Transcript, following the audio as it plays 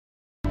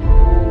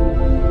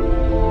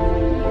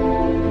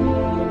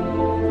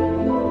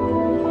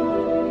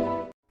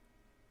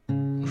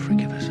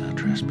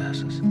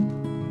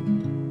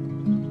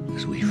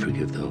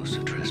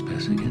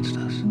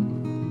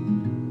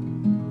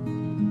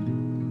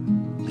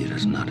Lead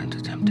us not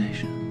into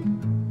temptation.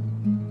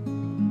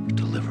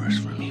 Deliver us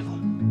from evil.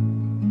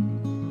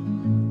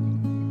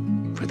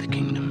 For the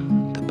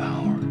kingdom, the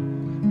power,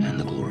 and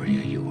the glory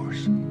are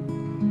yours,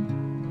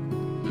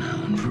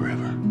 now and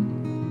forever.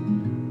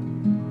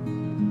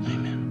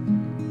 Amen.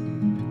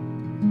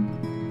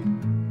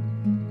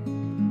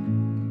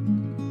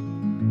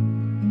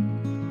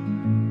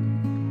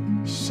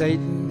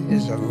 Satan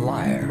is a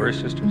liar.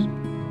 Brothers, sisters.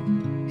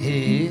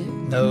 He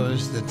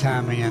knows the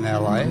timing in our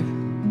life.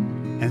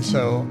 And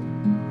so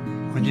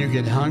when you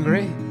get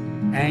hungry,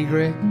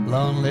 angry,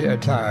 lonely, or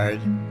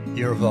tired,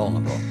 you're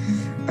vulnerable.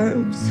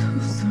 I'm so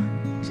sorry.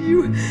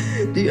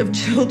 Do you have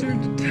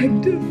children,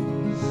 Detective?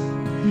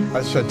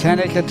 A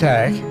satanic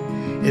attack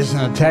is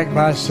an attack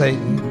by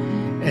Satan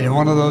in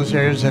one of those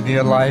areas of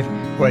your life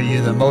where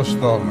you're the most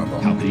vulnerable.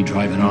 How can he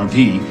drive an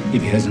RV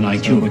if he has an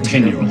IQ of a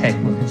 10-year-old? Hey,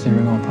 we're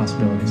considering all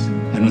possibilities.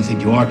 I don't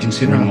think you are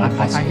considering all I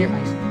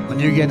possibilities. hear When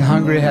you get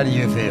hungry, how do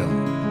you feel?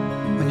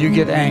 When you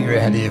get angry,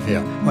 how do you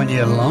feel? When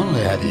you're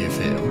lonely, how do you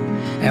feel?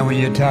 And when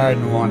you're tired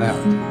and worn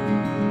out.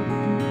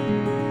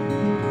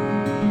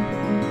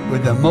 We're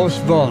the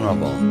most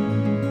vulnerable.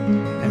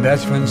 And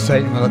that's when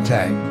Satan will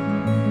attack.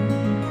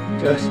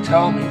 Just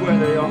tell me where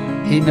they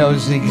are. He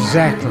knows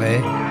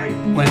exactly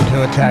when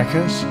to attack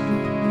us,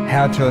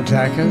 how to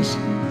attack us.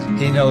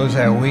 He knows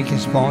our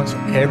weakest points.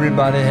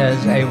 Everybody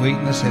has a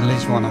weakness, at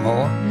least one or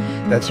more.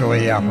 That's the way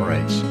he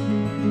operates.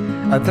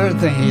 A third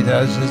thing he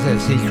does is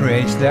this: he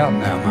creates doubt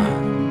in our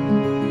mind.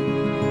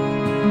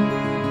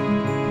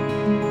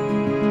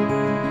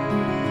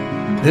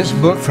 This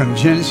book from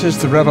Genesis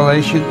to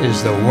Revelation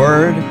is the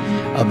Word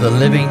of the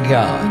living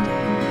God.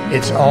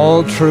 It's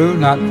all true,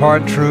 not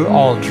part true,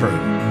 all true.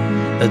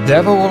 The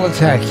devil will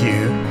attack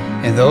you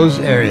in those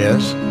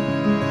areas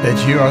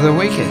that you are the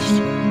weakest.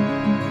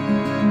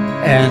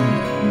 And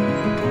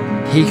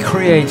he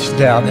creates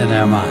doubt in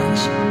our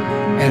minds.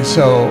 And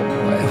so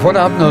what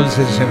I've noticed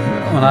is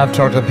when I've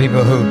talked to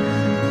people who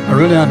are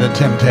really under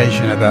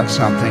temptation about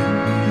something,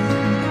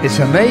 it's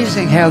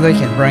amazing how they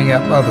can bring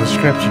up other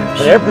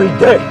scriptures. Every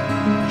day,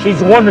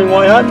 she's wondering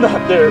why I'm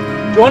not there.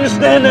 Do you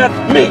understand that?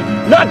 Me,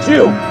 not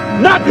you,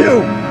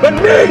 but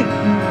me!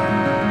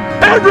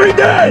 Every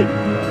day!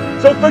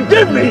 So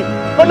forgive me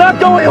for not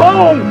going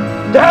home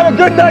to have a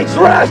good night's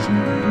rest!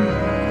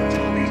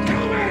 Tell me!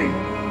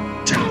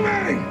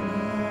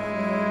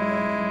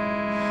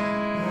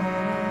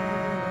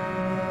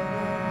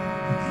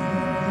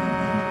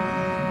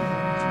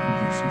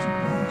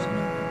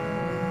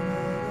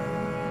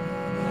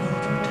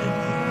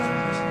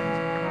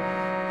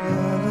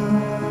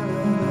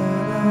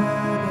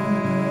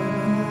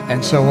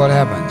 And so what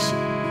happens?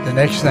 The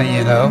next thing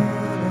you know,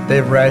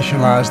 they've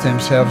rationalized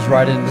themselves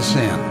right into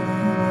sin.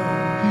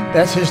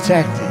 That's his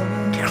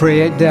tactic, to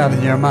create doubt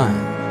in your mind.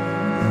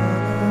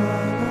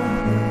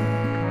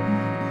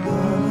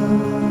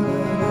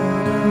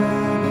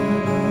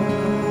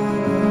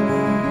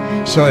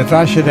 So if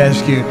I should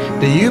ask you,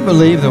 do you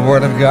believe the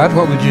Word of God?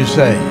 What would you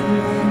say?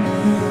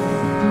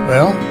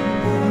 Well,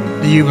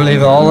 do you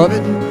believe all of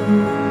it?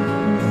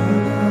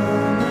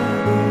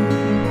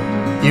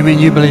 You mean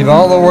you believe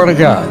all the Word of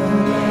God?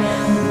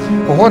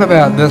 Well, what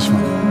about this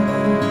one?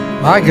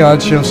 My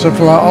God shall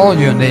supply all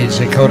your needs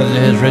according to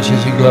his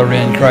riches and glory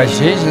in Christ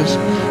Jesus.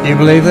 You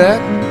believe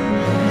that?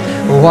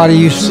 Well, why do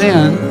you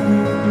sin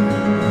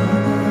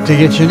to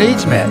get your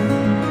needs met?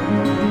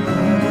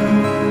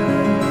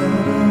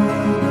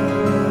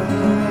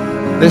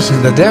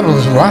 Listen, the devil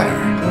is a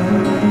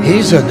liar.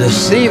 He's a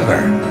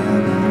deceiver.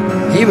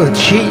 He will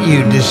cheat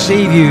you,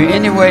 deceive you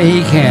any way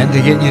he can to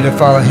get you to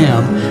follow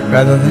him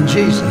rather than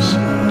Jesus.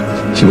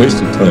 You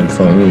wasted time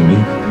following me.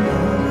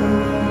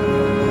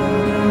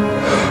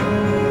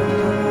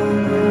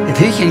 If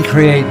he can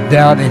create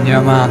doubt in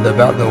your mind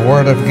about the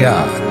Word of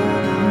God,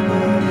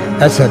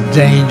 that's a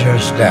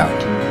dangerous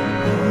doubt.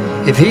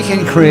 If he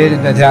can create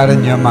a doubt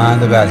in your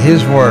mind about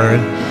his Word,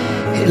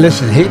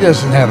 listen, he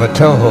doesn't have a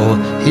toehold.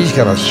 He's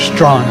got a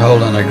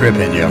stronghold and a grip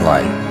in your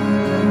life.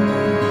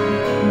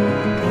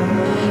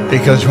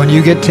 Because when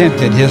you get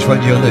tempted, here's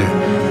what you'll do.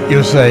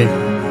 You'll say,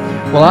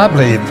 well, I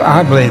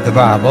believe the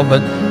Bible,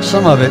 but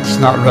some of it's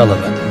not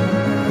relevant.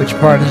 Which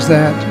part is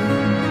that?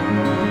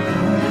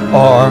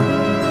 Or,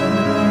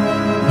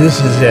 this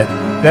is it.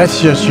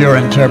 That's just your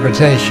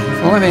interpretation.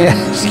 Well, let me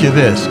ask you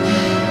this.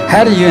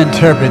 How do you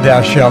interpret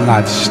thou shalt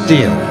not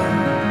steal?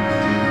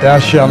 Thou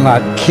shalt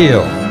not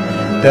kill.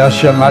 Thou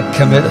shalt not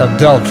commit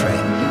adultery.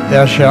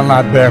 Thou shalt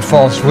not bear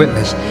false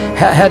witness.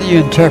 How do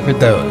you interpret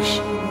those?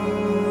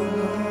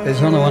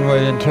 There's only one way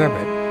to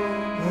interpret.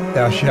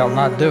 Thou shalt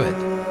not do it.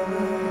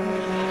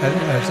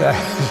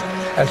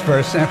 That's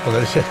very simple,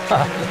 isn't it?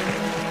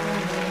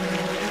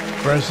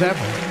 Very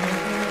simple.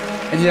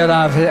 And yet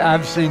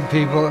I've seen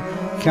people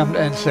come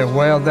and say,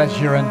 well, that's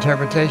your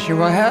interpretation.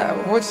 Well,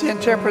 what's the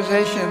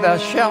interpretation of thou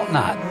shalt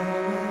not?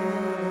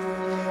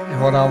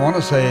 And what I want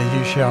to say is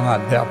you shall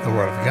not doubt the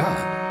Word of God.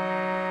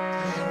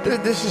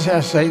 This is how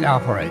Satan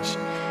operates.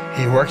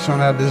 He works on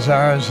our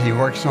desires. He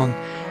works on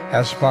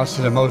our spots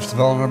that are most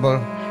vulnerable,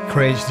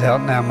 creates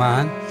doubt in our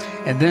mind.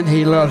 And then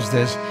he loves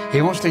this.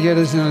 He wants to get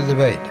us in a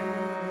debate.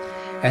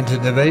 And to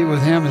debate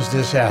with him is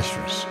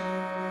disastrous.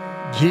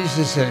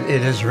 Jesus said,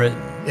 it is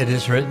written, it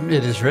is written,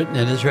 it is written,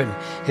 it is written.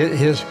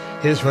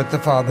 Here's what the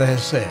Father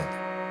has said.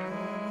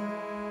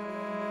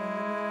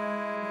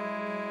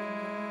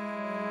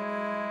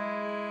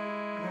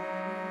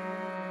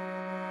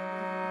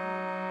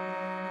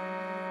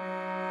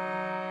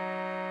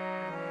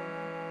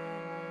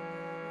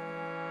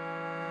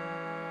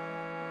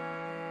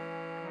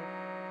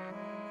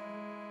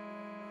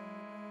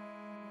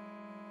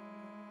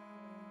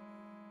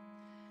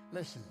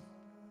 Listen,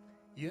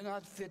 you're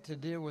not fit to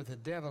deal with the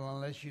devil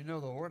unless you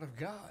know the Word of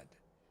God.